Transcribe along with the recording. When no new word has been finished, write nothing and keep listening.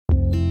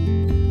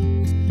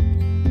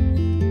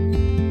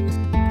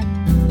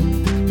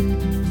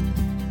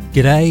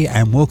G'day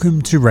and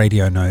welcome to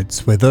Radio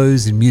Notes, where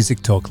those in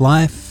music talk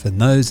life and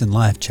those in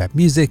life chat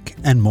music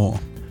and more.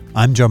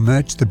 I'm John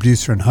Murch, the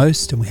producer and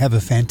host, and we have a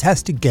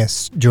fantastic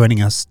guest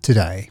joining us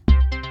today.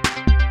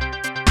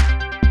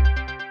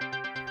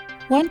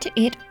 Want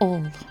It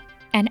All.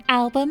 An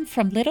album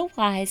from Little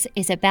Wise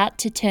is about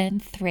to turn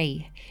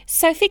 3.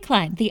 Sophie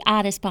Klein, the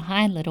artist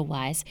behind Little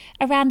Wise,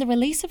 around the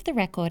release of the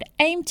record,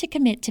 aimed to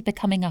commit to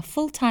becoming a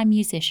full-time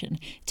musician,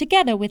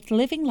 together with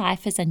living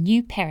life as a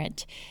new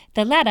parent,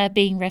 the latter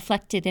being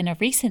reflected in a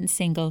recent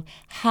single,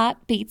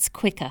 Heart Beats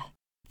Quicker.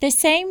 The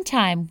same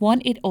time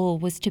Want It All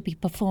was to be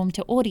performed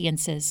to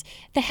audiences,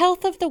 the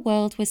health of the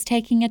world was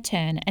taking a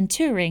turn and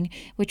touring,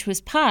 which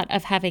was part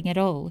of having it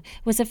all,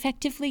 was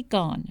effectively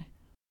gone.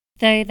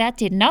 Though that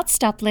did not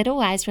stop Little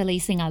Wise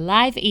releasing a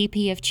live EP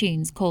of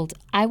tunes called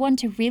I Want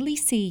to Really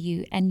See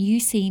You and You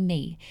See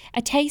Me,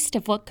 a taste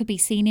of what could be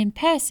seen in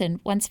person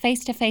once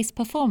face-to-face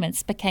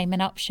performance became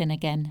an option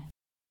again.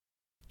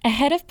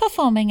 Ahead of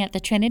performing at the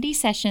Trinity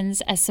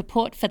Sessions as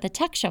support for the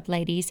Tuck Shop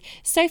ladies,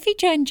 Sophie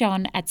joined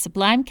John at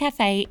Sublime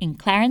Cafe in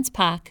Clarence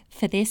Park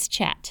for this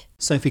chat.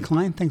 Sophie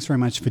Klein, thanks very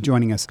much for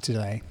joining us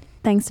today.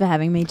 Thanks for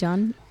having me,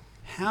 John.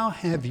 How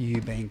have you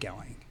been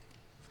going?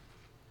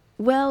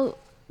 Well,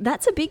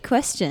 that's a big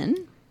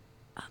question.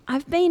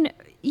 I've been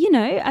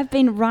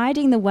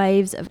riding the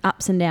waves of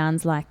ups and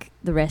downs like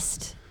the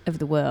rest of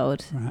the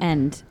world. Right.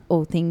 And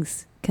all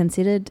things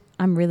considered,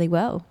 I'm really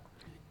well.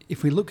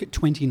 If we look at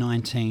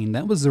 2019,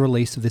 that was the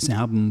release of this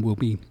album we'll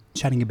be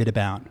chatting a bit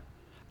about.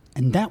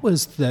 And that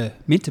was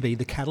meant to be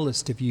the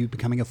catalyst of you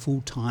becoming a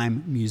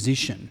full-time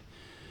musician.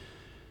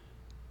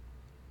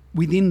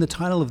 Within the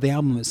title of the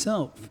album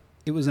itself,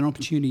 it was an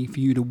opportunity for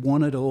you to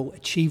want it all,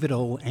 achieve it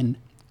all, and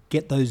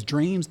get those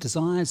dreams,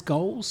 desires,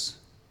 goals?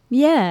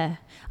 Yeah.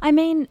 I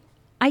mean,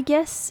 I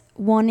guess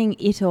wanting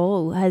it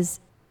all has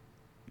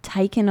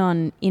taken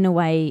on, in a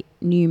way,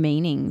 new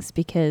meanings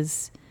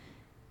because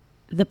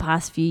the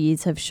past few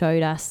years have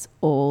showed us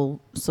all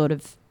sort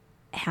of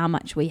how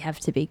much we have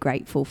to be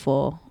grateful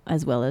for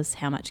as well as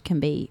how much can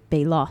be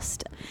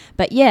lost.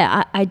 But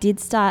yeah, I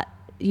did start,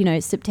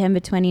 September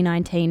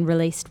 2019,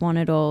 released Want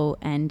It All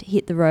and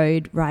hit the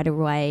road right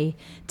away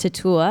to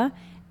tour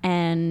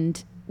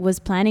and was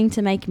planning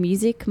to make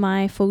music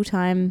my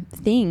full-time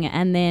thing.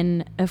 And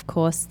then, of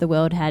course, the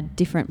world had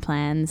different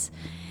plans.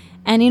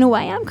 And in a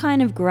way, I'm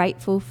kind of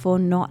grateful for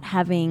not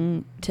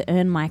having to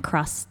earn my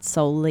crust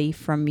solely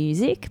from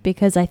music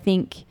because I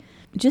think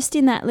just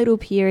in that little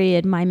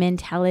period, my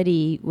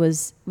mentality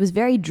was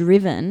very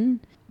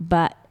driven,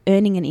 but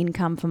earning an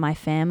income for my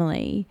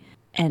family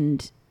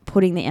and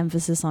putting the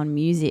emphasis on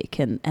music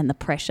and the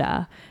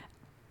pressure.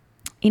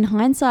 In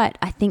hindsight,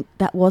 I think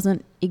that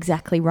wasn't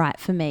exactly right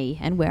for me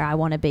and where I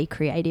want to be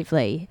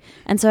creatively.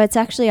 And so it's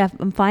actually,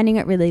 I'm finding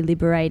it really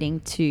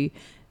liberating to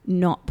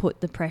not put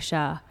the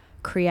pressure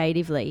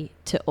creatively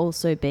to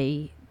also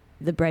be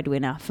the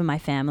breadwinner for my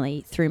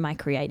family through my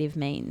creative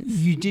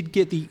means. You did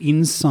get the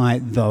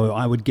insight, though,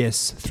 I would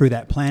guess, through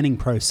that planning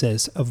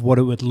process of what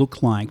it would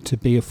look like to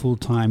be a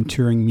full-time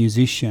touring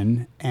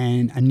musician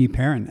and a new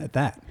parent at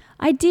that.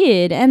 I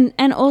did,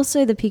 and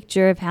also the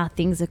picture of how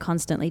things are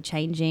constantly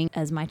changing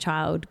as my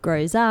child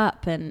grows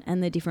up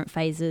and the different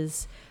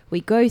phases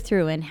we go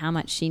through and how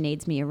much she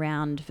needs me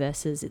around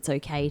versus it's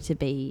okay to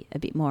be a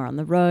bit more on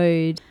the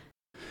road.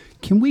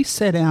 Can we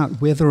set out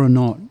whether or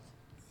not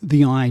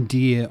the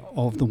idea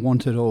of the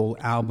Want It All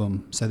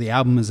album, so the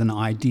album as an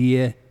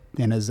idea,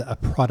 then as a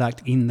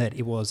product in that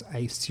it was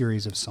a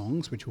series of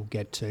songs, which we'll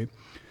get to,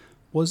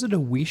 was it a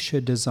wish,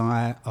 a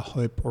desire, a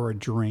hope or a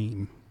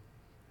dream?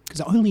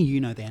 Because only you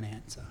know that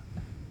answer.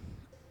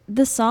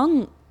 The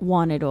song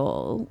Want It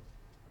All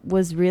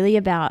was really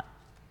about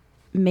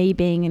me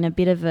being in a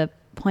bit of a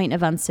point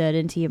of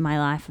uncertainty in my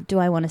life. Do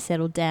I want to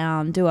settle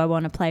down? Do I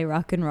want to play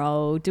rock and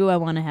roll? Do I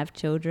want to have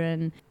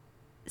children?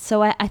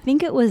 So I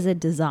think it was a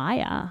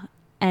desire.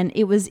 And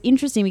it was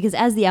interesting because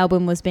as the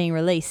album was being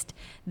released,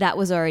 that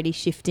was already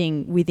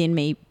shifting within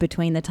me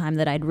between the time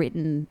that I'd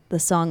written the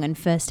song and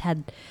first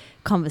had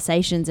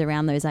conversations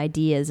around those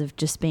ideas of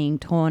just being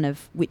torn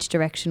of which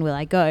direction will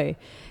I go.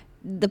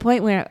 The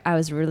point where I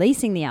was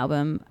releasing the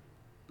album,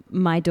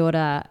 my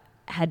daughter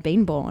had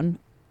been born.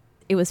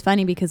 It was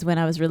funny because when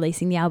I was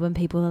releasing the album,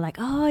 people were like,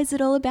 oh, is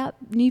it all about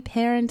new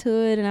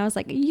parenthood? And I was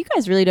like, you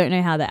guys really don't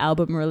know how the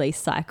album release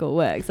cycle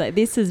works. Like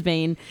this has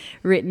been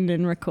written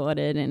and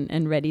recorded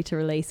and ready to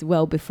release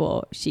well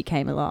before she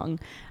came along.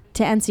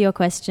 To answer your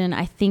question,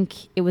 I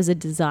think it was a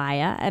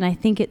desire and I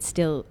think it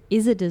still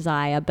is a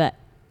desire. But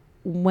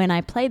when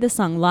I play the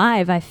song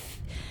live,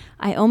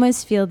 I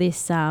almost feel this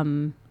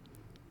sense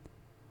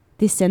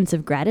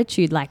of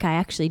gratitude, like I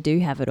actually do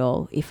have it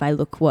all if I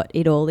look what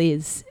it all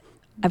is.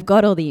 I've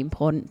got all the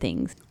important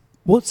things.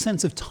 What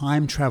sense of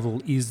time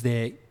travel is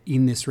there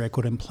in this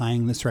record and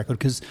playing this record?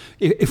 Because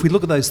if we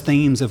look at those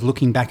themes of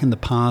looking back in the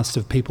past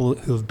of people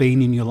who have been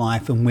in your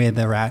life and where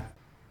they're at.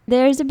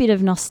 There is a bit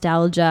of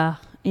nostalgia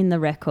in the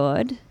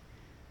record.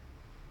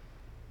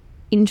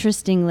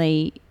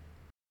 Interestingly,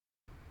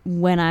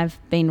 when I've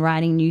been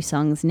writing new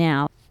songs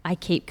now, I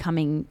keep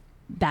coming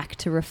back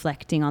to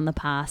reflecting on the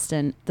past,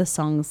 and the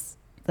songs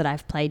that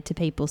I've played to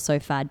people so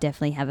far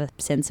definitely have a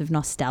sense of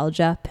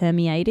nostalgia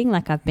permeating.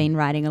 Like I've been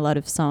writing a lot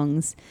of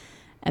songs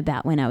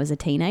about when I was a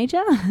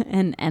teenager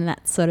and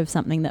that's sort of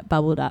something that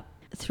bubbled up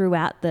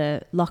throughout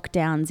the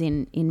lockdowns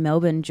in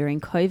Melbourne during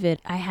COVID.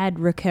 I had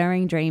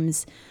recurring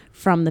dreams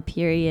from the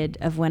period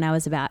of when I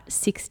was about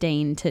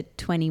 16 to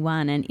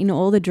 21, and in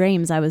all the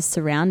dreams I was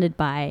surrounded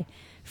by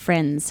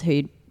friends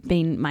who'd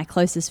been my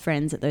closest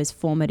friends at those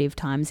formative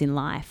times in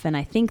life, and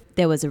I think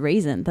there was a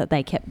reason that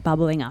they kept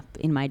bubbling up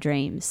in my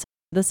dreams.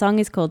 The song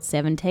is called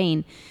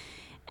 17,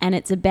 and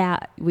it's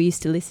about, we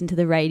used to listen to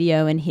the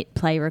radio and hit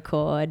play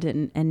record,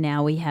 and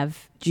now we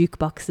have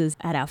jukeboxes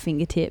at our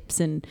fingertips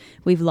and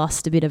we've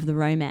lost a bit of the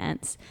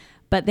romance.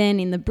 But then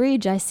in the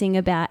bridge I sing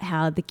about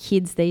how the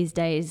kids these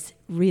days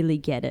really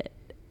get it,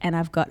 and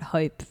I've got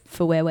hope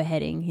for where we're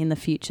heading in the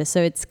future.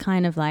 So it's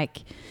kind of like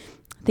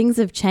things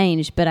have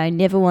changed, but I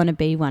never want to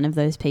be one of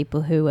those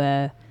people who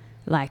are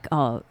like,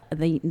 oh,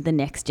 the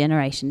next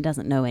generation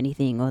doesn't know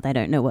anything or they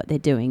don't know what they're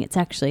doing. It's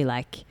actually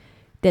like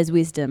there's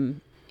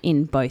wisdom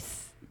in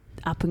both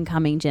up and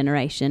coming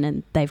generation,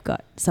 and they've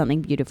got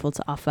something beautiful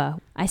to offer.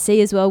 I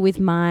see as well with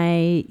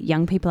my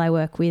young people I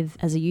work with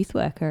as a youth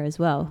worker as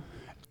well.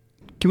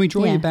 Can we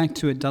draw you back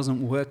to it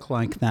doesn't work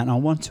like that? And I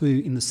want to,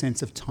 in the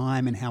sense of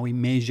time and how we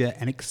measure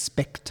and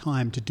expect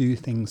time to do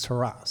things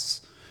for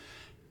us.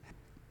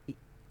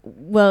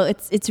 Well,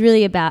 it's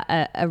really about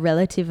a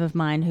relative of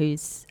mine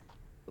whose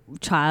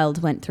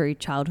child went through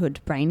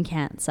childhood brain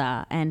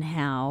cancer, and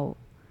how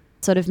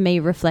sort of me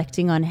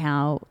reflecting on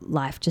how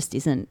life just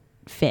isn't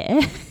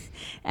fair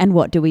and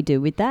what do we do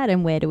with that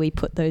and where do we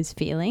put those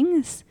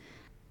feelings.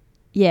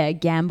 Yeah,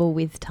 gamble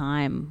with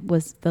time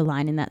was the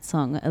line in that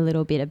song, a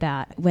little bit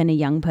about when a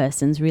young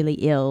person's really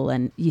ill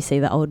and you see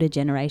the older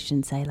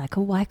generation say like,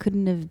 oh, why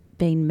couldn't it have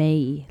been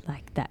me?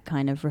 Like that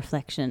kind of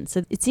reflection.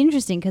 So it's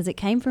interesting because it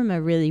came from a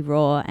really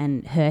raw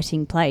and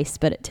hurting place,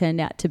 but it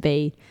turned out to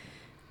be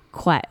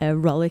quite a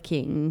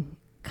rollicking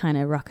kind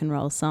of rock and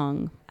roll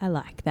song. I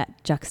like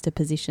that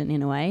juxtaposition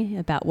in a way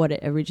about what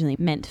it originally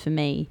meant for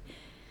me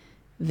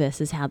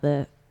versus how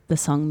the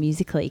song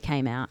musically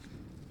came out.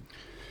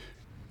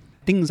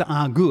 Things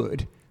are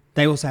good,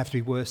 they also have to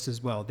be worse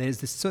as well. There's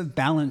this sort of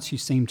balance you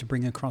seem to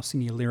bring across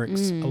in your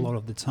lyrics a lot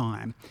of the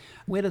time.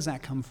 Where does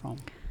that come from?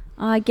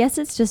 I guess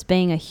it's just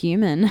being a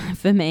human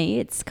for me.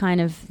 It's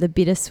kind of the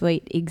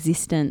bittersweet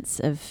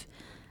existence of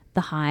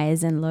the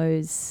highs and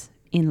lows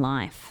in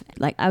life.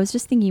 Like I was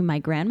just thinking my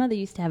grandmother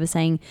used to have a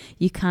saying,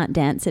 you can't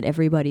dance at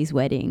everybody's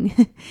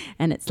wedding.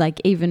 And it's like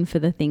even for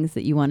the things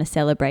that you want to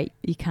celebrate,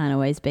 you can't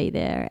always be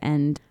there.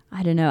 And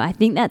I don't know, I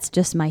think that's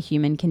just my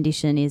human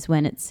condition, is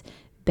when it's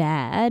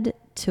bad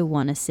to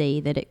want to see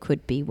that it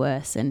could be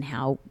worse and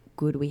how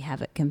good we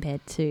have it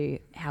compared to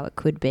how it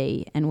could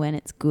be. And when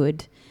it's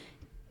good,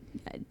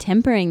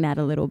 tempering that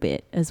a little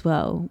bit as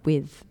well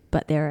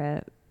but there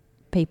are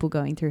people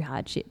going through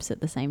hardships at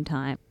the same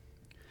time.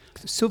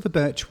 Silver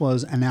Birch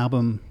was an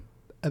album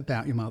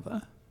about your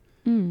mother.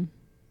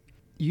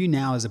 You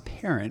now as a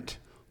parent,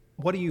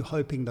 what are you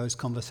hoping those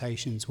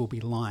conversations will be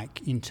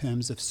like in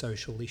terms of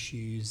social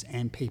issues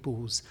and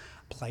people's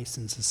place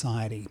in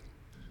society?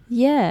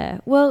 Yeah,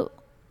 well,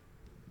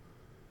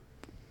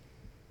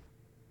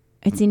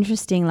 it's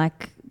interesting,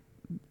 like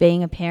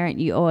being a parent,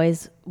 you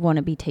always want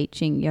to be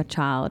teaching your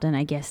child, and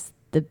I guess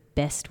the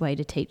best way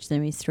to teach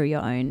them is through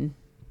your own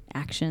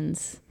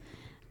actions.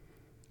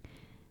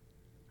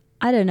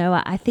 I don't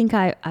know, I think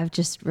I've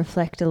just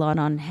reflect a lot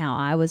on how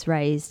I was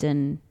raised,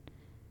 and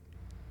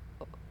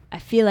I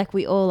feel like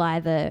we all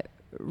either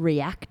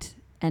react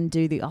and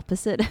do the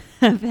opposite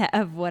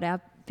of what our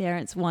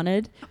parents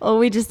wanted, or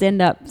we just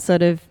end up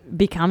sort of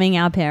becoming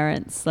our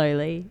parents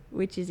slowly,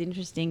 which is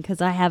interesting because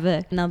I have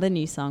another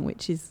new song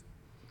which is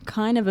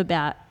kind of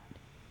about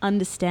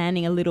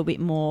understanding a little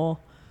bit more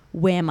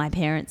where my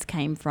parents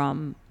came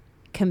from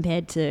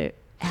compared to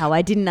how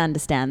I didn't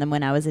understand them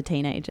when I was a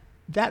teenager.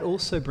 That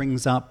also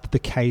brings up the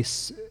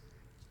case.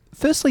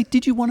 Firstly,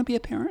 did you want to be a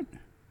parent?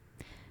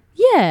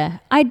 Yeah,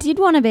 I did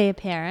want to be a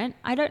parent.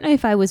 I don't know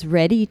if I was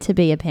ready to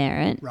be a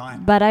parent,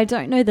 right? But I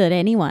don't know that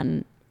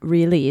anyone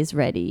really is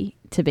ready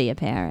to be a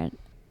parent.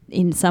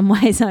 In some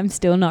ways, I'm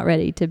still not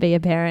ready to be a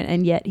parent,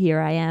 and yet here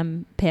I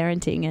am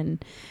parenting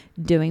and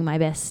doing my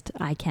best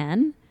I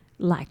can,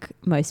 like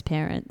most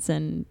parents.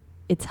 And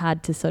it's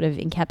hard to sort of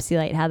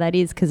encapsulate how that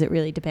is because it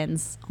really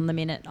depends on the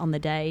minute, on the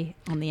day,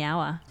 on the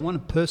hour. I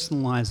want to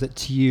personalise it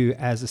to you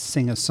as a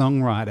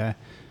singer-songwriter.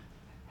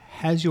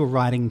 Has your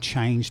writing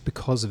changed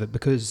because of it?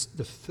 Because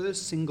the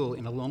first single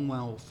in a long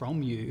while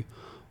from you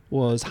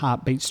was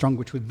Heartbeat Strong,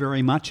 which was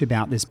very much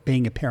about this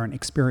being a parent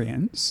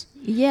experience.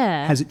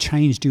 Yeah. Has it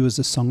changed you as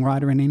a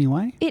songwriter in any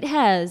way? It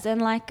has.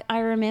 And like I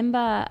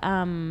remember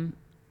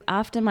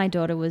after my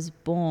daughter was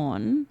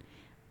born,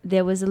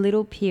 there was a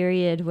little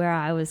period where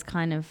I was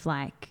kind of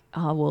like,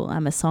 oh, well,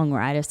 I'm a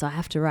songwriter, so I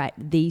have to write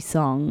the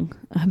song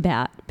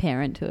about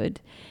parenthood.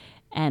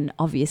 And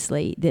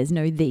obviously there's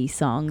no the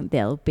song.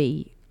 There'll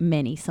be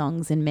many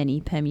songs and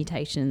many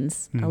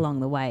permutations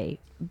along the way.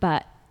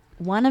 But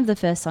one of the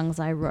first songs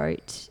I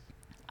wrote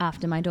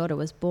after my daughter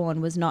was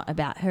born was not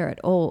about her at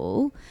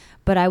all,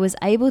 but I was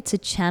able to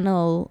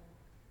channel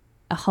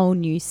a whole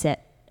new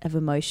set of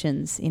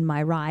emotions in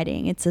my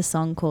writing. It's a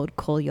song called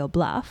Call Your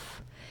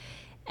Bluff,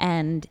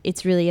 and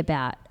it's really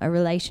about a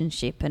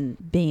relationship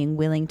and being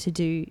willing to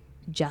do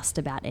just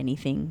about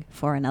anything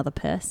for another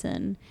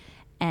person.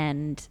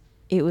 And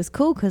it was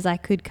cool because I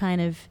could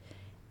kind of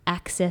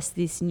access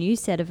this new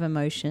set of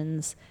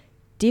emotions,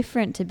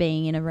 different to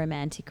being in a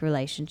romantic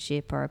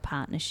relationship or a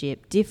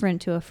partnership,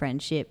 different to a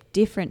friendship,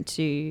 different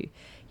to,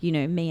 you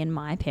know, me and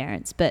my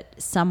parents, but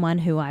someone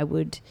who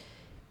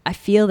I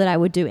feel that I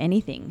would do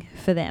anything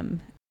for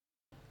them.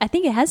 I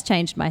think it has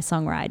changed my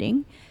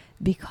songwriting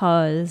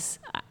because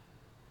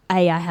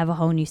I have a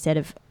whole new set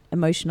of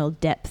emotional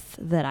depth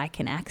that I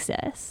can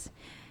access,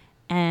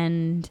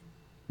 and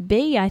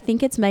B, I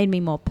think it's made me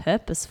more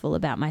purposeful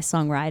about my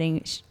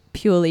songwriting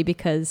purely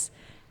because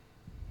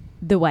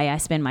the way I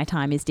spend my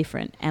time is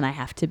different, and I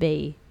have to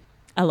be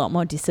a lot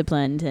more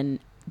disciplined and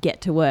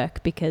get to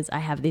work because I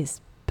have this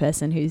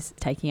person who's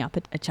taking up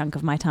a chunk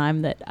of my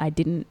time that I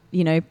didn't,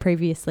 you know,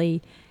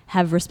 previously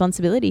have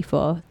responsibility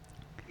for.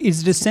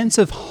 Is it a sense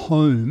of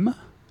home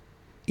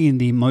in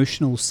the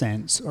emotional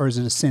sense, or is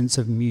it a sense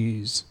of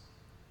muse?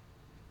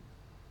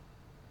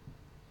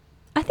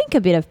 I think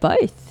a bit of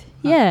both.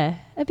 Yeah,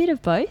 a bit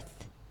of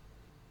both.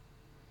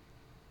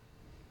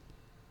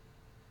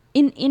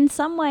 In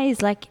some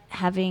ways, like,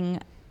 having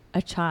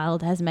a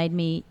child has made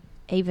me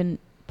even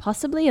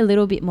possibly a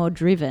little bit more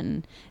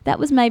driven. That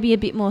was maybe a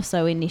bit more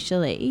so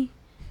initially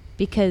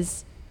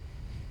because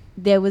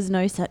there was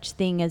no such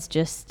thing as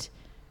just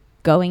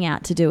going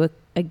out to do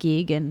a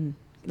gig, and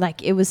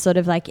like it was sort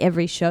of like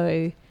every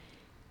show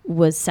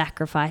was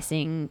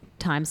sacrificing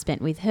time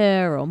spent with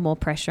her or more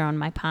pressure on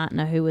my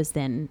partner who was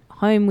then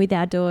home with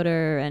our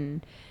daughter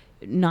and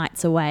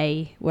nights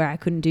away where I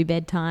couldn't do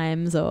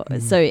bedtimes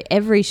so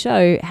every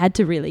show had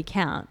to really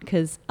count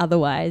because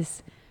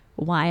otherwise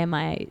why am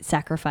I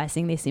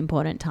sacrificing this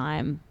important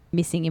time,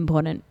 missing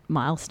important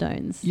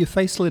milestones? Your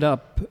face lit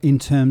up in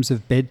terms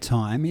of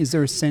bedtime. Is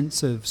there a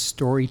sense of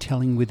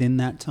storytelling within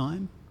that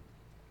time?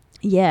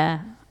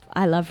 Yeah,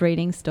 I love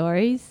reading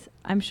stories.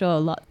 I'm sure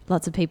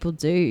lots of people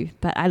do,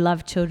 but I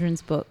love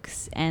children's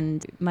books,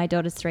 and my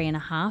daughter's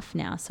 3.5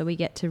 now, so we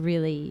get to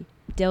really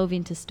delve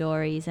into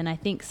stories, and I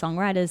think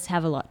songwriters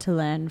have a lot to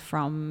learn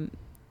from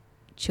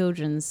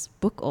children's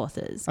book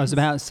authors. I was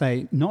about to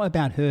say, not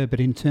about her, but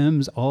in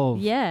terms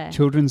of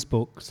children's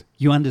books,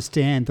 you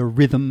understand the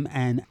rhythm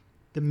and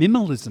the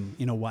minimalism,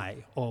 in a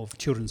way, of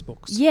children's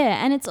books.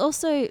 Yeah, and it's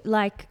also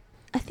like,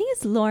 I think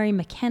it's Laurie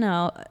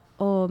McKenna,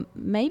 or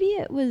maybe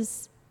it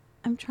was,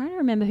 I'm trying to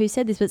remember who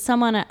said this, but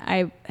someone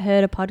I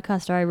heard a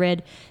podcast or I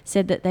read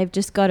said that they've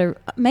just got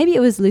maybe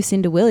it was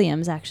Lucinda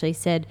Williams actually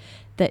said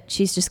that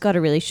she's just got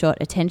a really short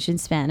attention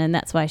span, and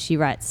that's why she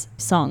writes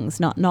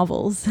songs, not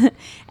novels.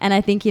 And I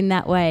think in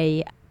that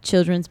way,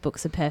 children's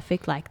books are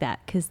perfect like that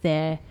because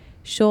they're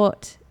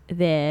short,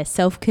 they're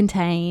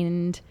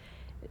self-contained,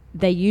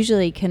 they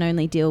usually can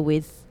only deal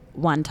with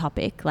one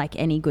topic, like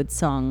any good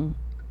song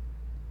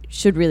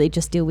should really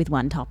just deal with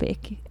one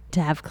topic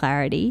to have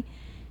clarity.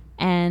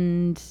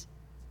 And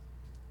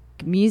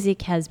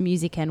music has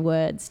music and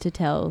words to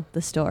tell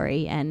the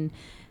story, and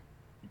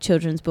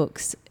children's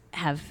books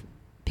have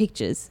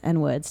pictures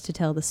and words to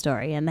tell the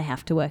story, and they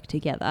have to work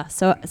together.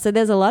 So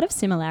there's a lot of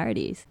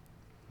similarities.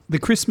 The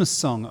Christmas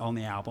song on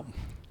the album,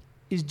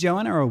 is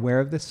Joanna aware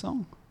of this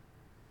song?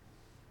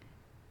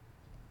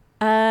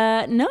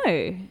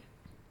 No.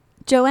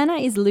 Joanna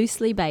is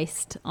loosely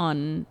based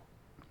on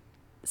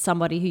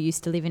somebody who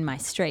used to live in my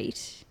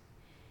street.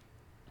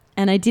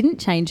 And I didn't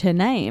change her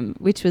name,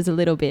 which was a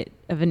little bit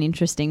of an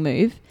interesting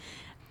move.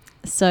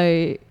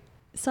 So,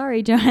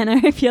 sorry,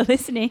 Joanna, if you're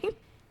listening.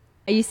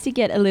 I used to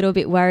get a little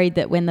bit worried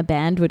that when the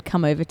band would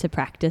come over to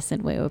practice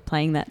and we were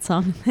playing that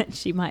song that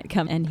she might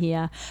come and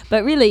hear.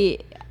 But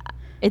really,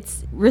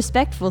 it's a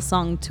respectful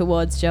song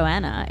towards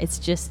Joanna. It's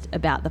just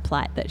about the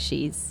plight that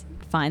she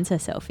finds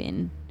herself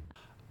in.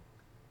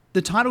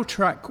 The title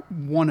track,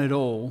 Want It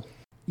All,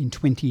 in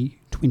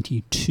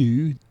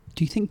 2022,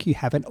 do you think you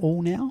have it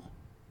all now?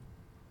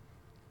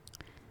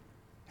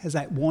 Has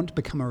that want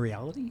become a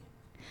reality?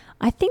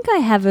 I think I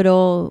have it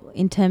all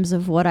in terms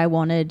of what I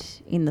wanted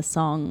in the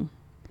song,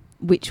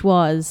 which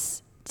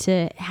was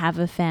to have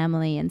a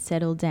family and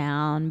settle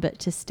down, but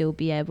to still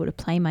be able to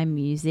play my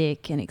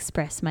music and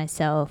express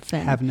myself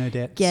and have no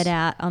debts. Get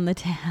out on the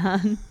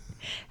town.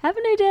 Have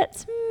no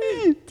debts.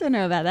 Don't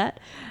know about that.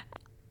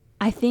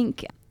 I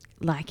think,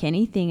 like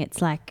anything,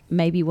 it's like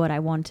maybe what I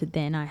wanted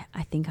then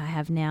I think I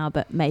have now,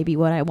 but maybe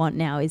what I want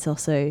now is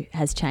also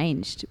has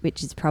changed,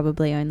 which is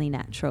probably only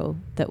natural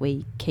that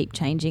we keep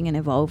changing and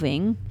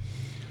evolving.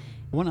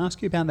 I want to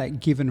ask you about that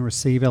give and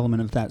receive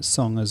element of that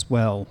song as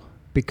well,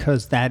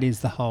 because that is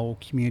the whole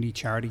community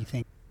charity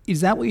thing.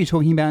 Is that what you're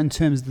talking about in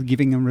terms of the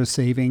giving and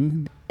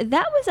receiving?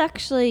 That was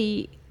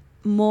actually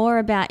more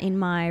about in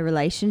my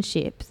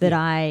relationship that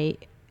I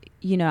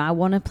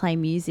want to play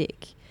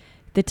music.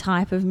 The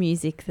type of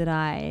music that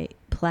I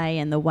play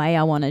and the way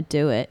I want to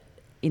do it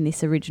in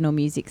this original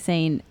music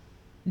scene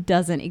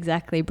doesn't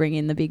exactly bring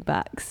in the big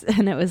bucks.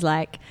 And it was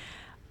like,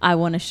 I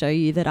want to show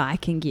you that I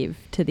can give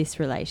to this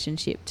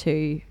relationship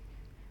too,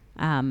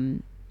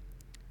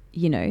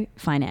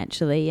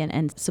 financially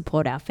and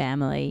support our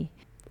family,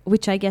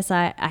 which I guess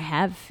I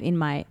have in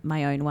my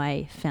own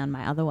way, found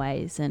my other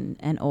ways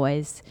and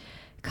always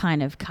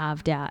kind of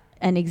carved out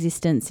an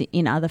existence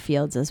in other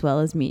fields as well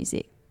as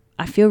music.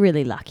 I feel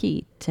really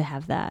lucky to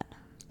have that.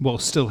 While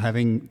still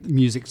having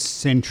music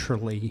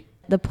centrally.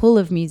 The pull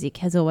of music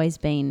has always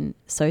been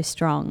so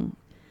strong.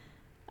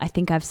 I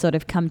think I've sort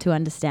of come to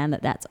understand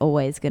that that's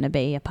always going to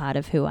be a part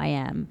of who I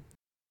am.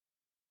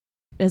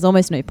 There's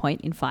almost no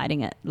point in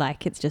fighting it.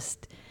 Like, it's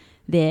just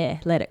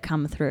there, let it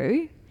come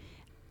through.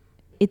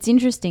 It's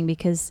interesting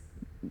because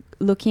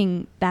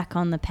looking back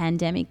on the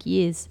pandemic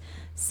years,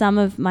 some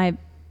of my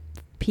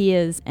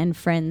peers and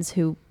friends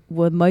who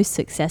were most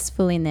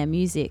successful in their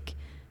music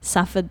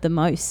suffered the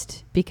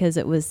most because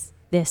it was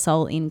their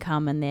sole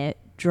income and their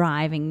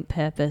driving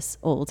purpose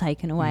all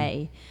taken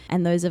away.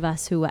 And those of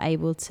us who were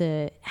able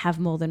to have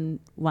more than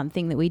one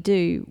thing that we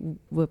do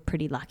were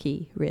pretty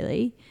lucky,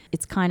 really.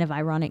 It's kind of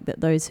ironic that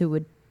those who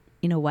were,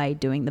 in a way,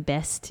 doing the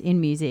best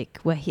in music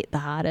were hit the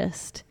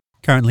hardest.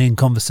 Currently in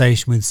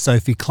conversation with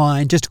Sophie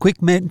Klein. Just a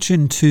quick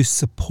mention to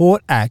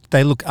Support Act.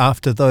 They look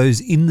after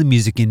those in the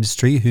music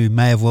industry who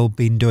may have well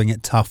been doing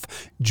it tough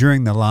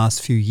during the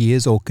last few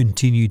years or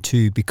continue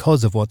to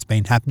because of what's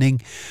been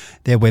happening.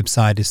 Their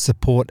website is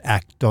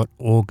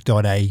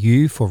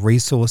supportact.org.au for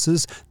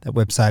resources. That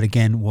website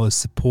again was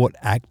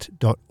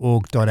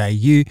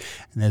supportact.org.au,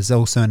 and there's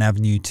also an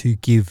avenue to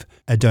give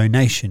a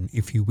donation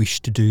if you wish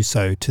to do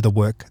so to the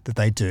work that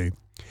they do.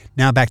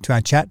 Now back to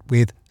our chat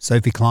with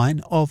Sophie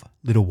Klein of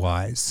Little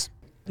Wise.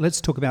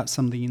 Let's talk about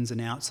some of the ins and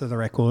outs of the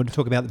record.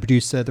 Talk about the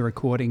producer, the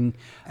recording,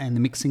 and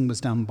the mixing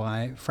was done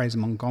by Fraser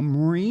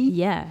Montgomery.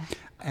 Yeah.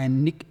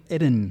 And Nick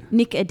Edin.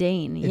 Nick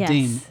Edin,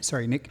 yes.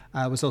 Sorry, Nick.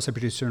 Was also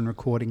producer and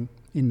recording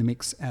in the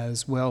mix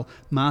as well.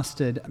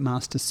 Mastered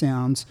Master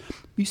Sounds.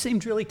 You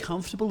seemed really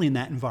comfortable in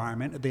that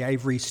environment at the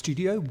Avery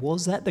studio.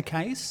 Was that the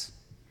case?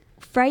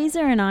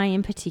 Fraser and I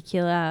in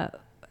particular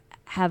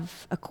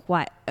have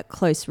quite a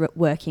close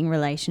working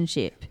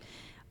relationship.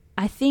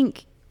 I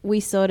think we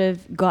sort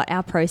of got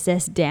our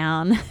process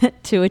down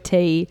to a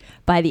T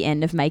by the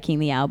end of making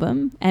the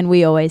album, and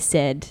we always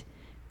said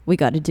we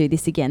got to do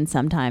this again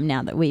sometime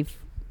now that we've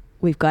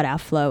got our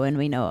flow and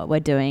we know what we're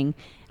doing.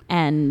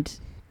 And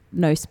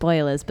no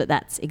spoilers, but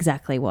that's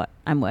exactly what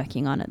I'm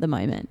working on at the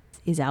moment,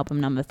 is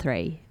album number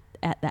 3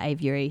 at the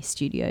Aviary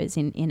Studios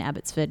in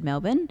Abbotsford,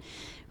 Melbourne,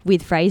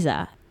 with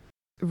Fraser.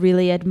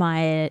 Really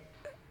admire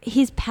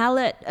his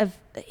palette of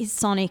his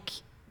sonic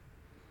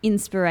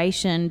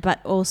inspiration, but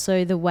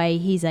also the way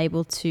he's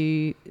able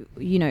to,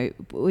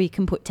 we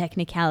can put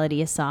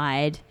technicality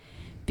aside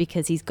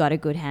because he's got a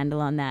good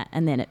handle on that,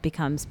 and then it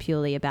becomes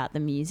purely about the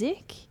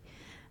music.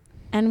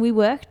 And we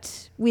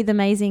worked with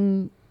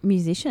amazing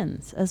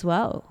musicians as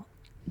well.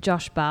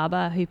 Josh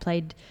Barber, who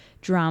played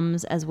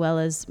drums, as well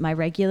as my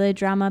regular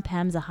drummer,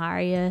 Pam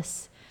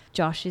Zaharias.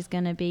 Josh is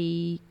going to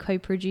be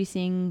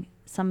co-producing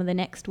some of the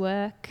next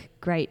work.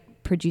 Great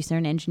producer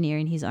and engineer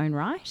in his own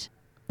right.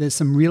 There's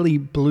some really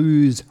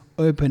blues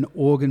open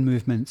organ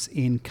movements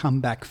in Come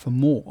Back for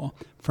More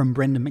from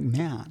Brendan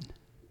McMahon,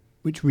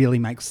 which really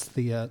makes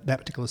the that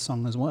particular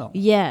song as well.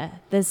 Yeah,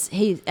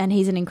 he's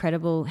an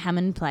incredible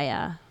Hammond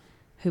player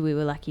who we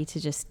were lucky to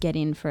just get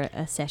in for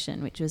a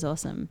session, which was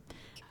awesome.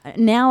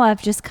 Now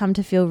I've just come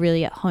to feel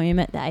really at home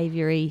at the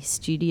Aviary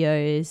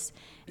Studios.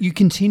 You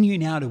continue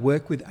now to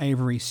work with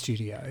Aviary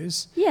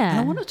Studios. Yeah. And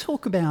I want to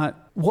talk about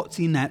what's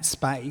in that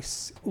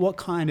space. What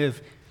kind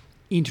of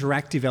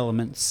interactive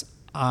elements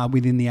are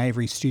within the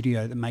Aviary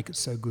Studio that make it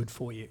so good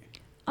for you?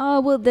 Oh,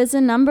 well, there's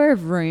a number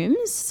of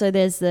rooms. So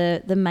there's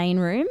the main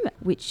room,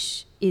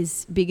 which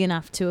is big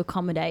enough to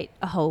accommodate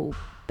a whole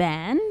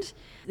band.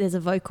 There's a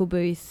vocal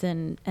booth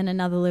and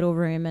another little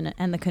room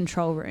and the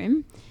control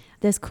room.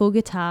 There's cool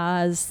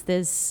guitars.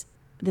 There's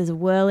a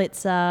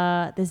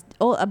Wurlitzer. There's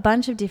a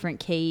bunch of different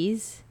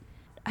keys.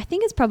 I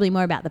think it's probably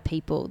more about the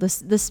people.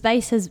 The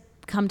space has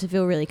come to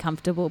feel really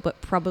comfortable,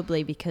 but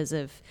probably because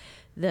of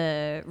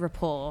the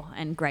rapport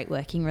and great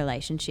working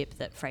relationship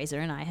that Fraser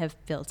and I have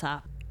built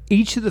up.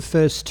 Each of the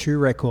first 2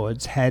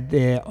 records had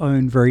their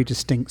own very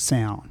distinct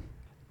sound.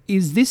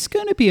 Is this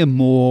going to be a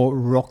more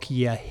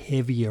rockier,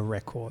 heavier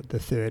record, the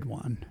third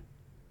one?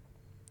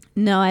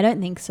 No, I don't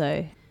think so.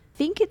 I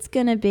think it's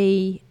going to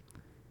be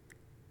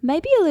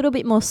maybe a little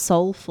bit more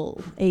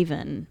soulful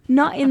even.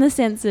 Not in the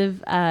sense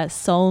of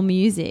soul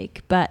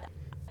music, but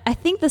I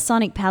think the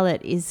sonic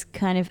palette is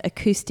kind of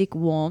acoustic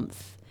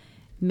warmth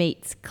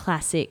meets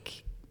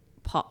classic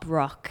pop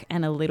rock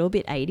and a little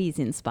bit 80s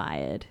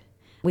inspired,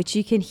 which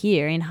you can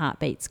hear in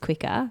Heartbeats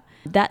Quicker.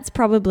 That's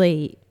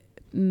probably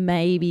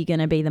maybe going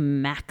to be the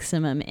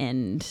maximum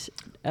end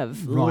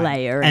of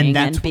layering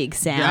and big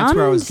sound. That's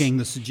where I was getting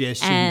the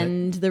suggestion.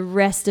 And the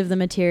rest of the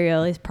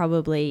material is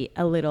probably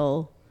a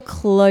little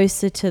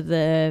closer to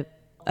the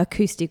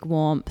acoustic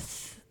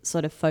warmth,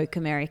 sort of folk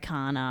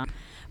Americana.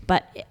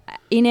 But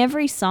in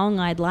every song,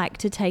 I'd like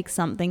to take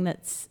something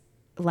that's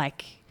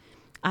like,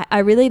 I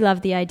really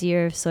love the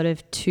idea of sort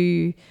of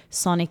two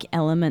sonic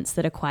elements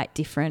that are quite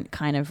different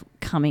kind of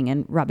coming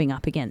and rubbing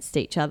up against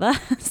each other.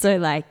 So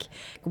like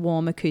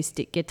warm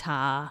acoustic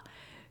guitar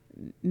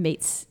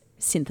meets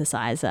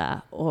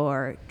synthesizer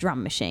or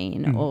drum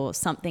machine or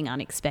something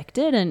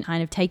unexpected, and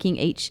kind of taking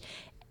each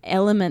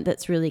element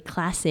that's really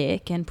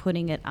classic and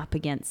putting it up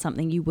against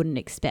something you wouldn't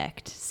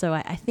expect. So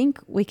I think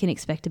we can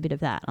expect a bit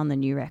of that on the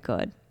new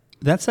record.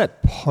 That's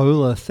that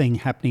polar thing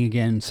happening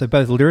again. So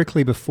both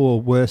lyrically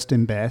before worst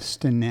and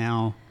best, and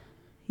now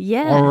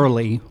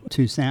orally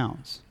two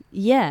sounds.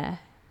 Yeah.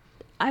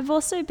 I've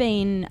also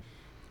been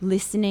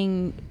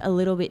listening a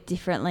little bit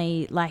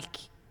differently, like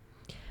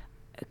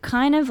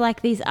kind of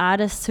like these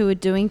artists who are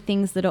doing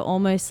things that are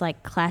almost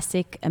like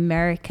classic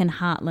American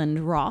heartland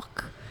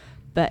rock,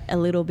 but a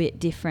little bit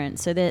different.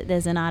 So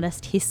there's an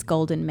artist, His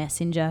Golden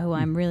Messenger, who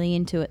I'm really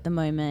into at the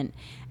moment.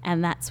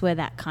 And that's where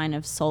that kind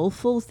of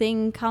soulful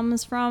thing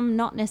comes from.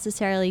 Not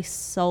necessarily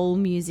soul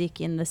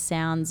music in the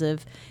sounds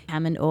of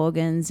Hammond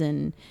organs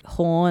and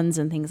horns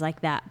and things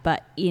like that,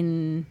 but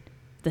in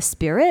the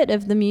spirit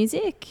of the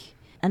music.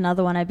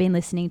 Another one I've been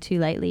listening to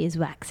lately is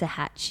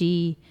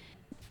Waxahachie.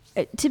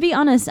 To be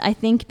honest, I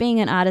think being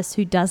an artist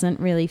who doesn't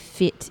really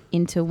fit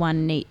into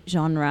one neat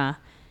genre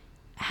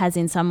has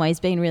in some ways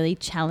been really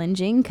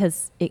challenging,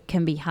 because it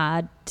can be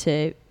hard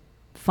to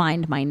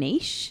find my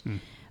niche.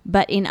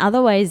 But in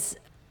other ways,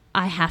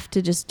 I have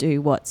to just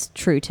do what's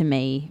true to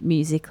me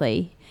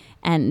musically.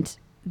 And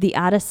the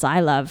artists I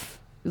love,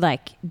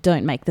 like,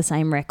 don't make the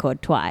same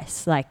record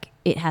twice. Like,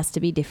 it has to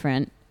be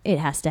different. It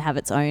has to have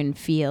its own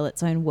feel,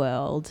 its own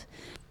world.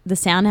 The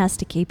sound has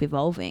to keep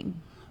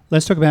evolving.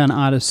 Let's talk about an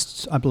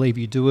artist I believe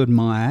you do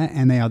admire,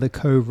 and they are the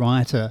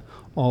co-writer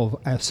of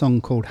a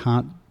song called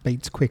Heart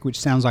Beats Quick, which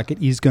sounds like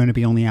it is going to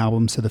be on the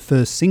album. So the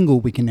first single,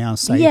 we can now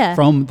say,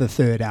 from the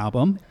third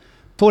album.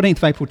 14th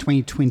of April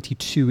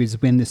 2022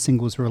 is when the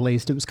single was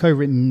released. It was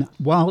co-written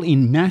while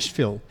in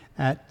Nashville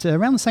at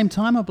around the same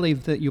time, I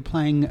believe, that you're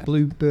playing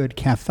Bluebird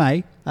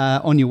Cafe,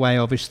 on your way,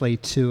 obviously,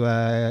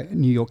 to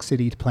New York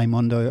City to play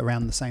Mondo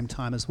around the same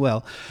time as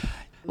well.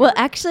 Well,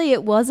 actually,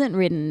 it wasn't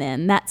written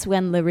then. That's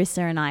when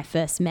Larissa and I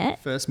first met.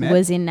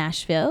 Was in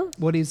Nashville.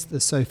 What is the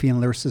Sophie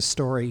and Larissa's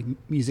story,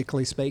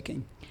 musically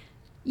speaking?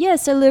 Yeah,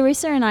 so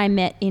Larissa and I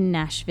met in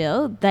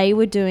Nashville. They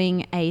were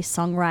doing a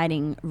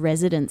songwriting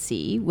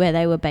residency where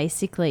they were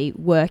basically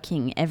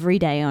working every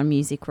day on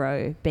Music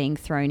Row, being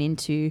thrown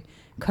into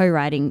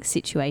co-writing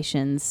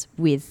situations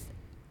with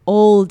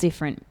all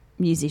different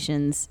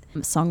musicians,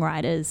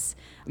 songwriters,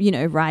 you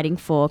know, writing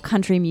for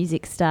country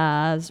music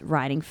stars,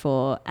 writing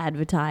for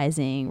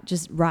advertising,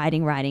 just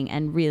writing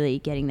and really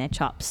getting their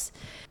chops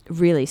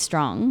really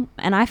strong.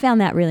 And I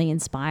found that really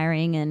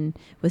inspiring, and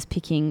was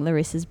picking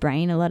Larissa's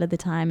brain a lot of the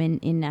time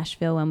in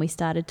Nashville when we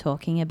started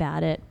talking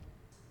about it.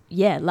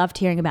 Yeah, loved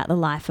hearing about the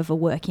life of a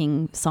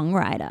working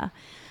songwriter.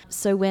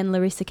 So when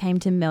Larissa came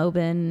to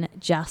Melbourne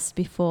just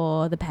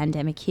before the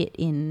pandemic hit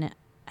in,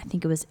 I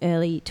think it was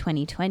early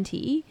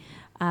 2020,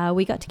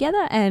 we got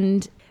together.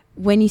 And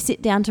when you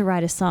sit down to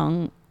write a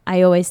song,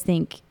 I always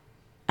think,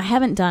 I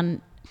haven't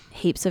done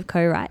heaps of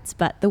co-writes,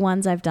 but the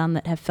ones I've done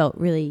that have felt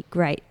really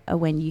great are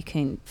when you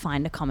can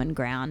find a common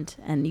ground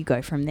and you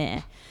go from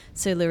there.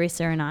 So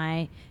Larissa and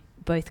I,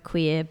 both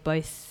queer,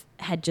 both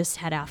had just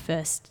had our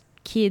first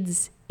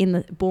kids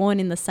born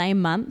in the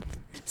same month.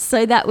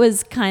 So that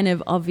was kind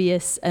of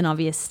an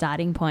obvious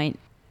starting point.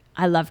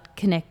 I loved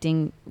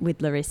connecting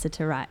with Larissa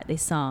to write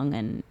this song,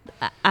 and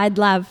I'd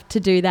love to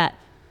do that,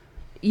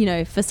 you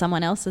know, for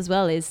someone else as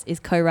well, is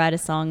co-write a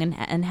song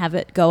and have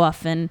it go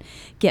off and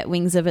get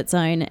wings of its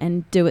own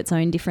and do its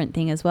own different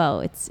thing as well.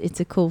 It's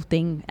a cool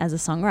thing as a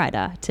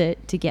songwriter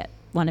to get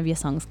one of your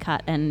songs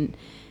cut, and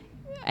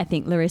I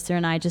think Larissa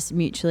and I just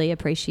mutually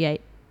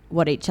appreciate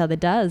what each other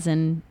does,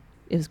 and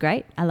it was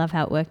great. I love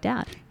how it worked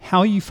out. How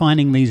are you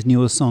finding these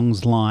newer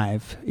songs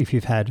live, if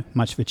you've had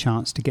much of a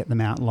chance to get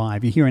them out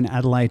live? You're here in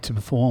Adelaide to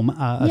perform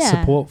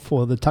support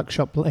for the Tuck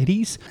Shop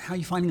ladies. How are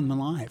you finding them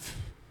live?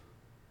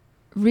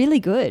 Really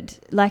good.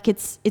 Like,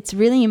 it's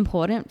really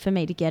important for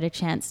me to get a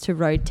chance to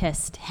road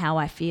test how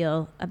I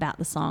feel about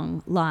the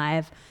song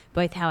live,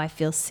 both how I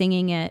feel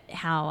singing it,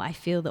 how I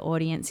feel the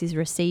audience is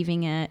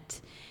receiving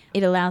it.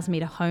 It allows me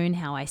to hone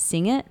how I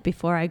sing it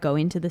before I go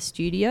into the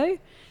studio.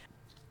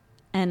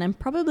 And I'm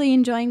probably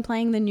enjoying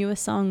playing the newer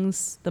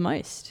songs the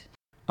most.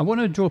 I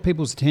want to draw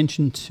people's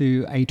attention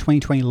to a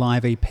 2020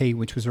 live EP,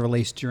 which was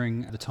released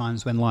during the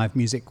times when live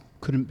music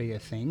couldn't be a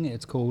thing.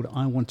 It's called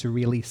I Want to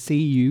Really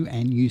See You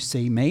and You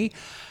See Me.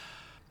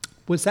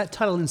 Was that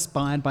title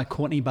inspired by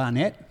Courtney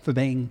Barnett for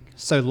being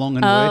so long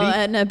and wordy?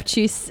 Oh, an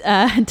obtuse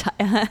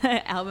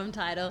album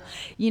title.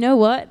 You know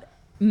what?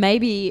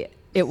 Maybe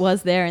it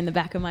was there in the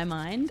back of my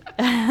mind.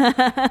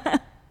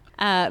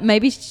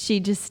 Maybe she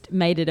just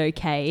made it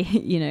okay,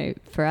 you know,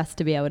 for us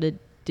to be able to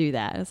do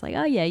that. It's like,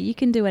 oh yeah, you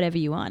can do whatever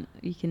you want.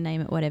 You can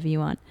name it whatever you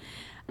want.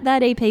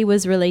 That EP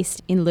was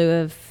released in lieu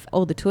of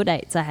all the tour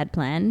dates I had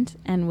planned,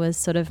 and was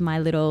sort of my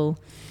little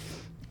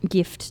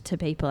gift to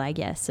people, I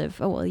guess,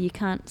 of, oh, well, you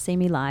can't see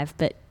me live,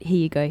 but here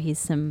you go, here's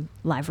some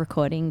live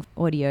recording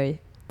audio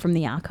from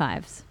the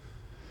archives.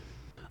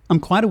 I'm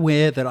quite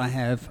aware that I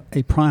have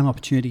a prime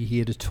opportunity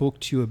here to talk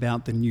to you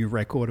about the new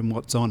record and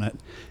what's on it.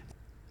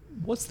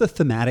 What's the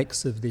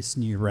thematics of this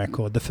new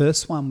record? The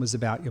first one was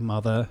about your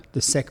mother.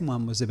 The second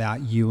one was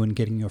about you and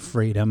getting your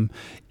freedom.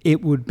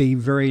 It would be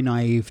very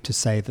naive to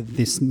say that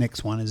this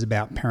next one is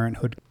about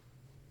parenthood.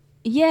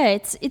 Yeah,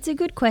 it's a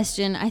good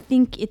question. I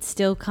think it's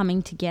still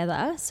coming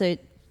together, so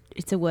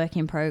it's a work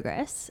in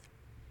progress.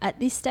 At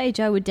this stage,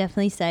 I would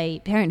definitely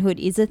say parenthood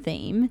is a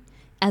theme,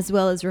 as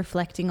well as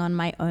reflecting on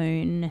my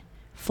own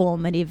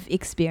formative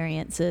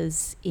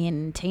experiences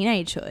in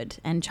teenagehood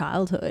and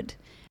childhood,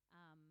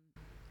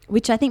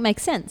 which I think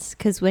makes sense,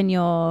 because when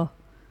you're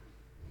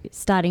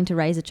starting to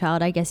raise a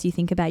child, I guess you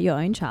think about your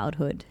own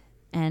childhood,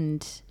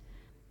 and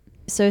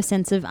so a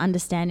sense of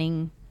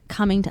understanding,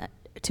 coming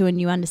to a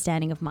new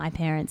understanding of my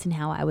parents and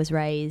how I was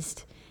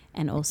raised,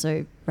 and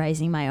also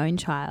raising my own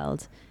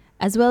child,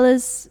 as well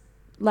as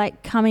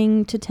like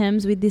coming to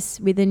terms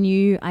with a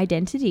new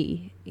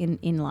identity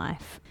in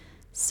life.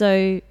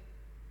 So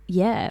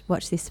yeah,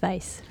 watch this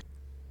space.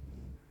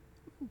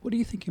 What do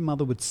you think your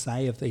mother would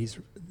say of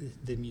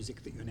the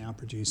music that you're now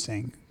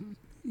producing?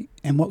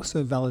 And what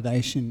sort of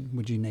validation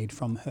would you need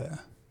from her?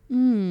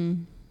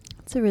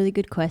 That's a really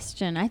good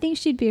question. I think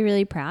she'd be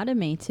really proud of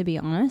me, to be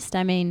honest.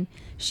 I mean,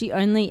 she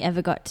only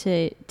ever got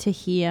to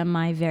hear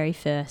my very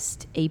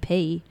first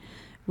EP,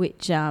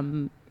 which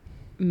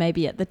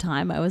maybe at the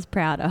time I was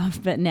proud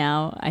of, but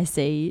now I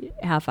see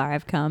how far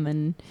I've come,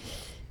 and,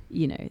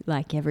 you know,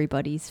 like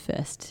everybody's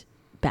first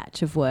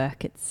batch of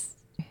work, it's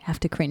have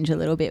to cringe a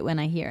little bit when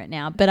I hear it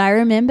now. But I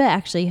remember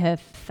actually her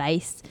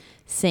face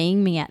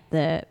seeing me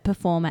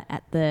perform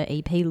at the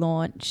EP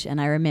launch, and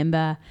I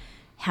remember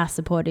how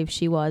supportive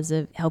she was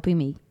of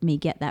helping me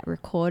get that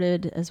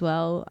recorded as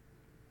well.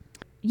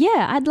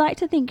 Yeah, I'd like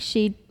to think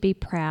she'd be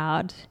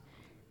proud.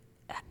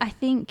 I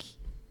think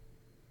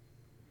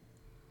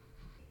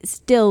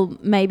still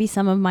maybe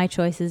some of my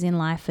choices in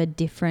life are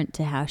different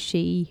to how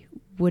she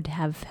would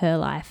have her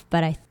life,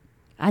 but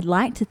I'd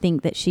like to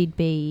think that she'd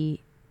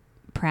be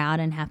proud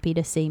and happy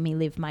to see me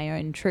live my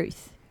own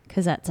truth,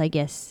 because that's, I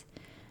guess,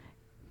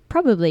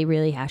 probably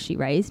really how she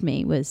raised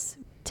me, was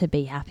to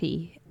be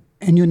happy.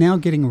 And you're now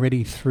getting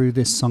ready through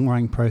this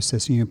songwriting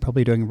process, and you're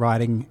probably doing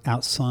writing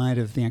outside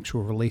of the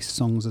actual release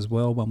songs as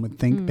well, one would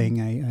think, being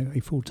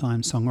a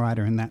full-time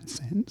songwriter in that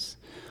sense,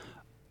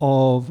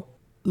 of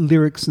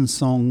lyrics and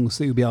songs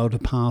that you'll be able to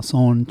pass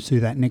on to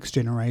that next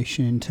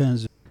generation in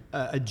terms of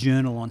a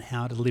journal on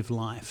how to live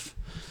life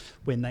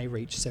when they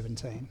reach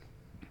 17.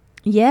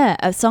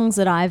 Yeah, songs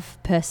that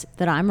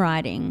I'm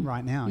writing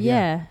right now.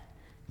 Yeah,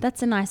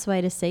 that's a nice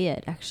way to see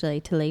it,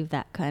 actually, to leave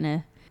that kind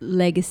of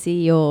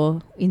legacy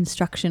or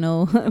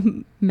instructional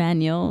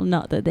manual.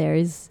 Not that there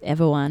is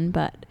ever one,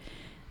 but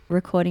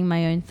recording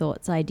my own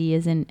thoughts,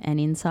 ideas and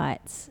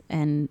insights,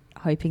 and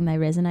hoping they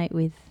resonate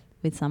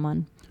with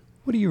someone.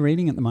 What are you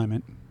reading at the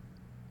moment?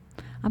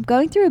 I'm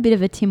going through a bit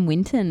of a Tim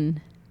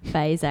Winton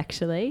phase,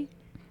 actually.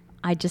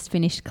 I just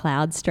finished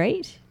Cloud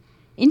Street.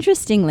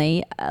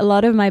 Interestingly, a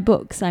lot of my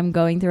books I'm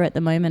going through at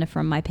the moment are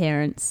from my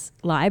parents'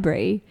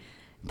 library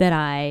that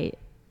I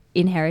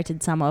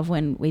inherited some of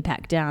when we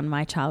packed down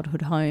my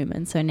childhood home.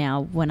 And so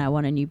now when I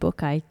want a new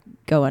book, I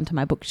go onto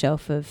my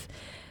bookshelf of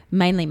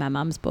mainly my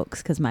mum's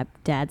books, because my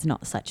dad's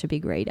not such a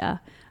big reader,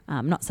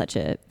 not such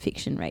a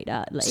fiction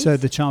reader, at least. So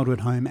the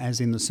childhood home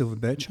as in the Silver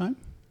Birch home?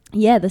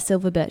 Yeah, the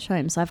Silver Birch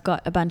home. So I've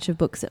got a bunch of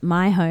books at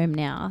my home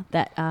now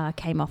that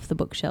came off the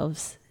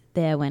bookshelves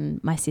there when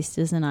my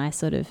sisters and I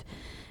sort of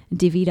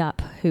divvied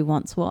up who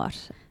wants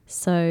what.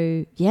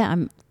 So yeah,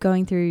 I'm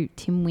going through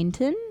Tim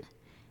Winton.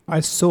 I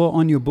saw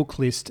on your book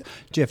list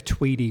Jeff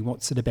Tweedy.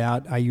 What's it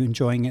about? Are you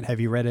enjoying it? Have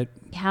you read it?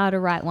 How to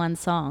Write One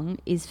Song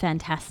is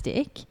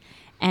fantastic,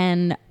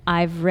 and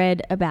I've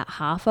read about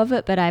half of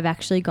it, but I've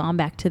actually gone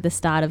back to the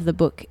start of the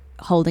book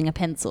holding a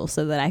pencil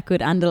so that I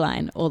could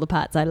underline all the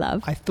parts I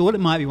love. I thought it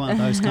might be one of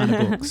those kind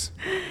of books.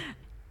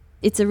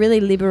 It's a really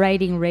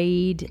liberating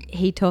read.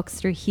 He talks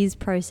through his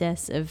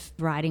process of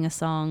writing a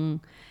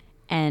song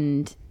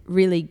and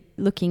really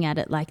looking at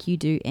it like you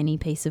do any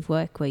piece of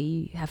work, where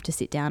you have to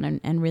sit down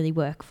and really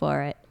work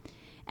for it.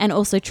 And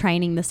also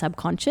training the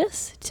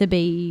subconscious to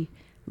be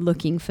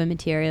looking for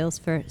materials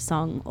for a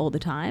song all the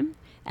time.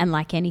 And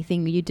like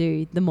anything you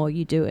do, the more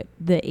you do it,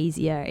 the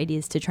easier it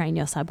is to train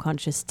your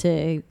subconscious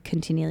to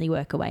continually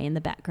work away in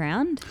the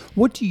background.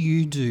 What do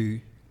you do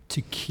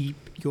to keep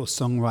your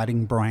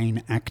songwriting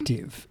brain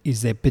active?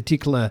 Is there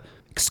particular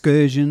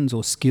excursions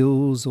or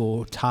skills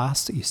or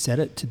tasks that you set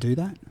it to do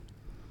that?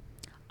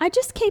 I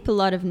just keep a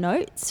lot of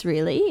notes,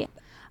 really.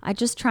 I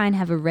just try and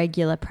have a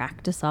regular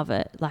practice of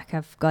it, like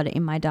I've got it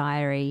in my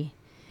diary.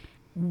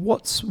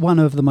 What's one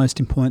of the most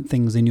important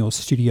things in your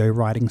studio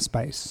writing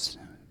space?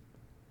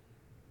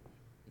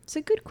 It's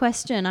a good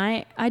question.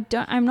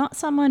 I'm not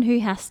someone who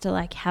has to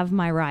like have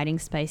my writing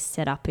space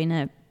set up in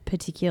a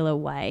particular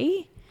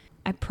way.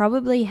 I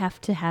probably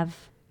have to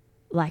have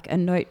like a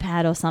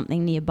notepad or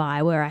something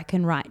nearby where I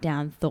can write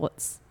down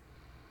thoughts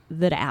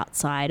that are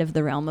outside of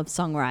the realm of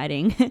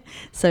songwriting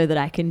so that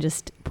I can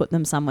just put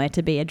them somewhere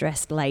to be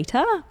addressed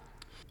later.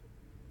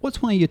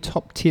 What's one of your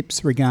top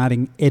tips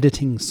regarding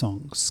editing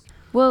songs?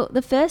 Well,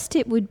 the first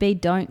tip would be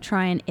don't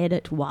try and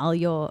edit while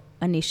you're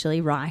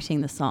initially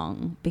writing the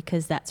song,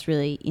 because that's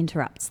really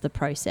interrupts the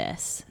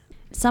process.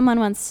 Someone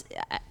once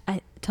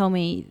told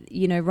me,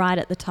 right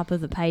at the top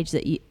of the page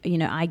that,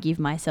 I give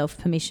myself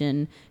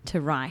permission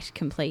to write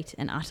complete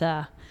and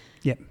utter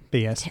Yep,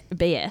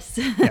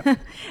 BS. Yep.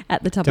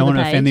 At the top Don't of the page. want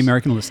to offend the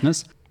American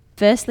listeners.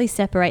 Firstly,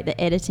 separate the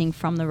editing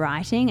from the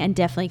writing and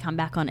definitely come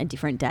back on a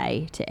different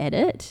day to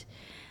edit.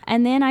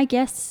 And then I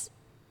guess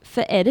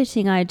for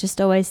editing, I just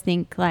always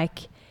think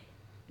like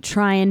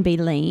try and be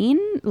lean,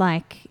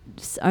 like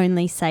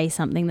only say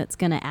something that's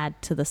going to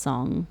add to the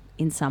song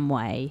in some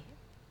way.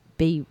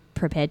 Be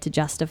prepared to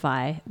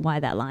justify why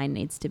that line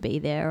needs to be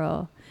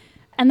there.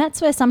 And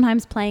that's where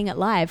sometimes playing it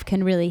live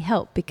can really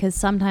help, because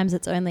sometimes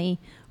it's only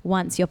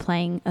once you're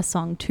playing a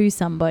song to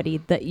somebody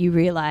that you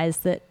realize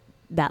that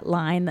that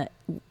line that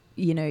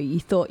you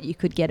thought you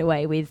could get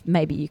away with,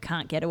 maybe you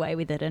can't get away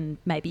with it, and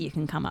maybe you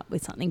can come up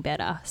with something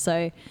better.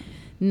 So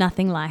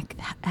nothing like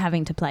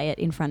having to play it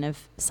in front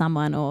of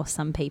someone or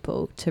some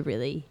people to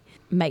really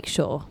make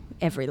sure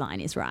every line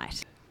is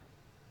right.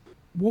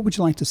 What would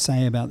you like to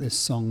say about this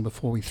song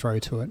before we throw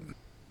to it?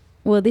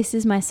 Well, this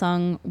is my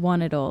song,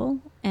 Want It All,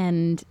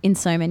 and in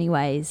so many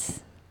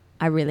ways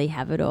I really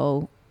have it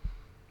all,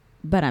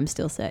 but I'm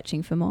still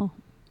searching for more.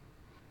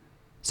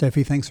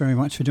 Sophie, thanks very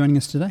much for joining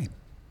us today.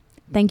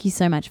 Thank you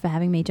so much for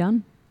having me,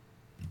 John.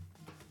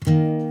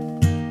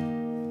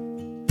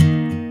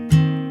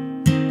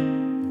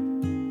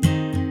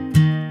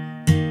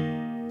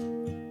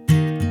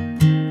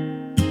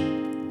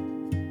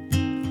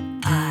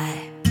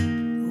 I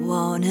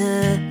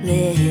wanna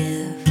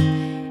live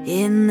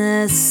in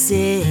the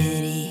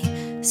city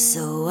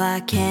so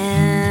I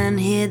can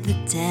hit the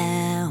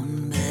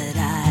town, but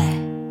I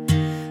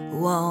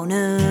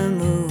wanna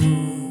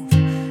move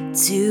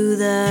to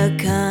the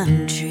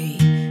country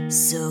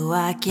so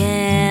I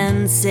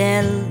can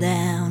settle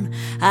down.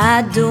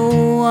 I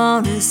don't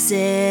wanna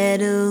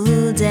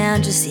settle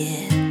down just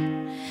yet.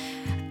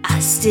 I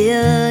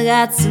still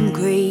got some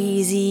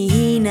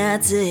crazy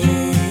nights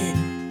ahead,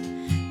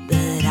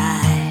 but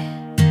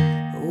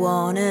I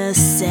wanna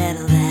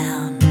settle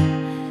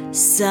down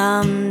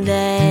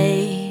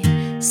someday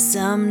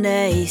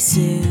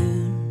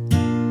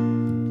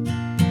soon.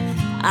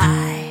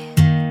 I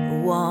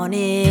want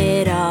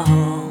it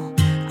all,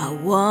 I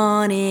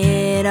want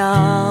it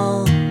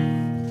all.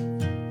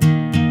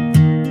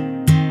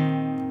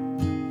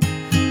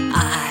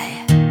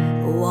 I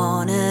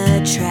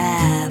wanna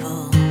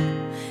travel,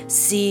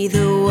 see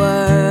the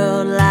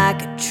world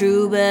like a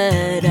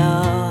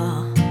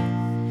troubadour,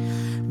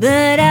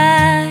 but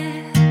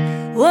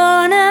I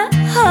wanna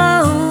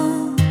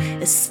hold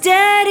a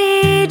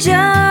steady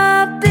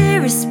job,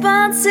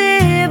 irresponsible.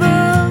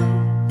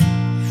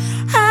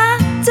 I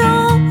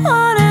don't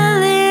wanna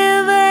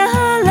live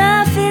a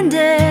life in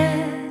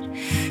debt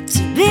to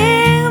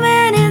big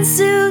men in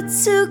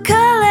suits who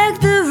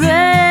collect the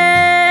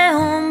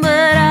realm,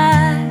 but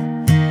I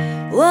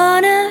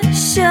wanna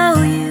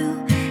show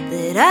you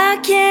that I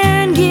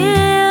can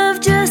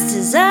give just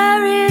as I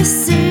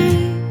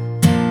receive.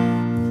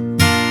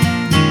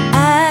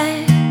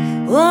 I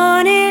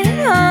want it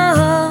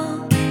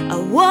all, I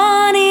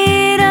want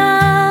it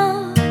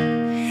all,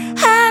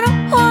 I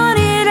don't want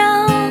it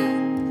all.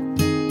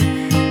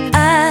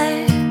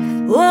 I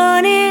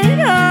want it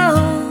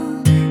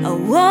all, I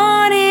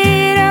want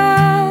it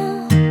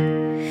all,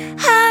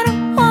 I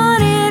don't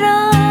want it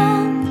all.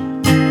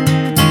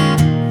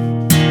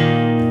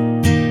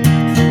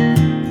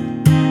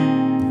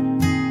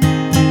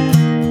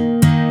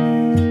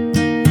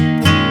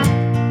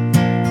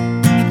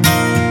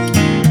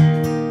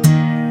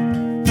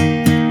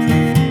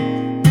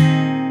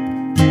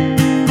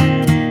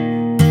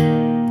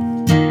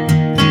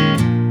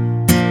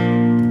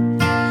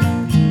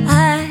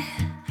 I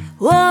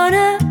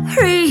wanna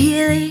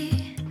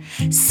really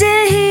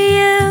see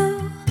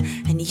you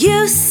and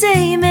you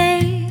see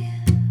me.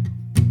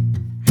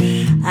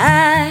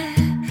 I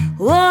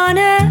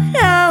wanna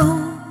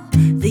know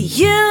the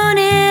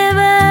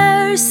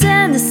universe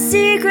and the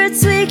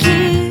secrets we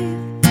keep.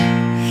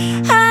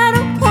 I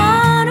don't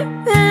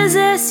wanna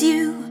possess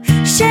you,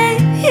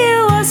 shape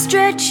you or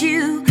stretch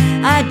you.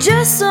 I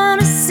just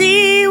wanna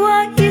see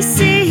what you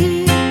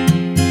see.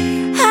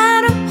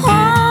 I don't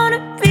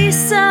wanna be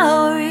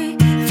sorry,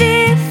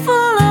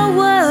 fearful or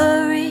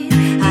worried.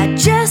 I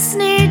just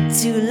need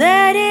to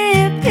let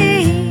it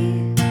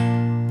be.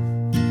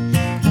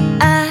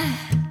 I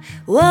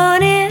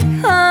want it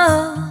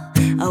all,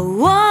 I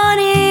want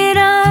it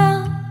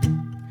all,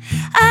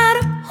 I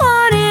don't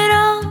want it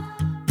all.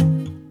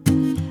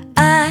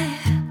 I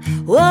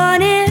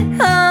want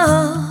it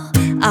all,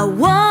 I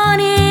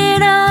want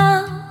it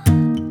all,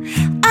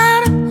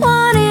 I don't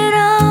want it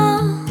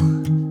all.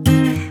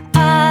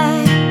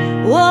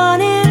 I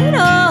want it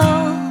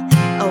all,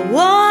 I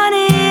want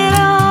it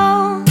all.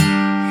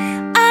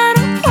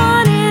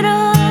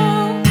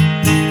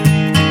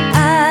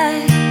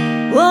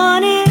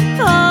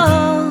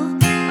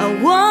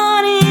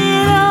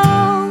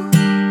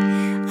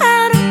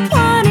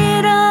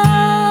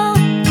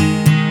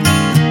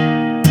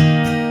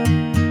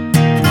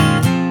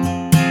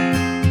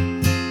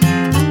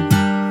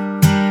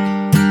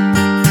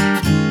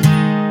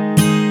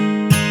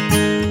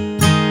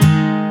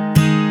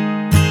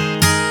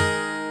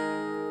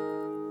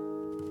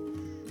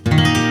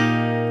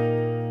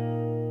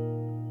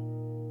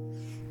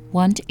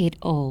 Want It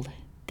All,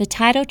 the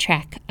title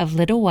track of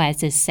Little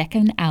Wise's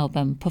second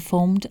album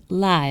performed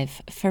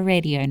live for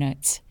Radio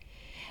Notes.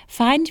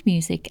 Find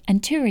music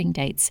and touring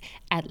dates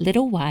at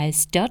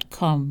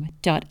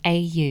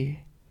littlewise.com.au.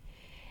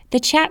 The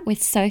chat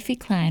with Sophie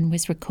Klein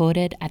was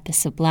recorded at the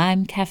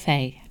Sublime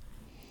Cafe.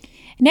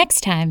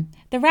 Next time,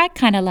 the right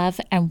kind of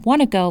love and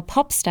wanna girl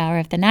pop star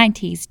of the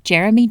 90s,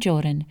 Jeremy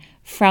Jordan,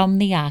 from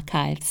the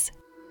archives.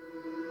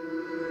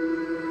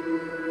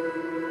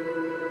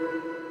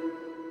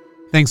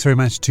 Thanks very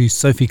much to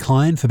Sophie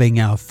Klein for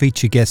being our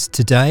feature guest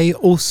today.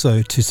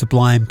 Also to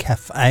Sublime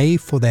Cafe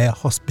for their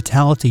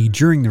hospitality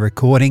during the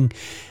recording.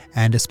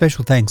 And a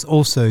special thanks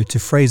also to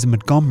Fraser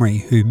Montgomery,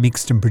 who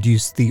mixed and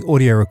produced the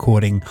audio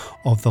recording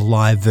of the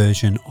live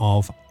version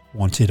of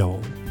Want It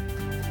All.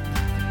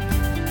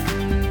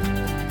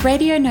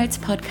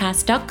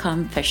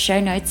 RadioNotesPodcast.com for show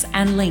notes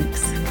and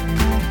links.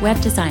 Web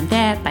design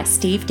there by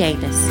Steve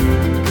Davis.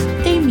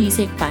 Theme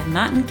music by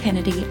Martin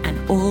Kennedy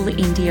and All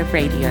India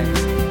Radio.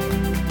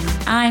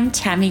 I'm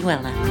Tammy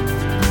Weller.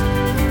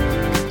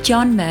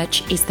 John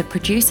Murch is the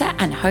producer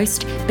and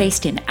host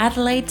based in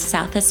Adelaide,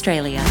 South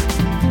Australia.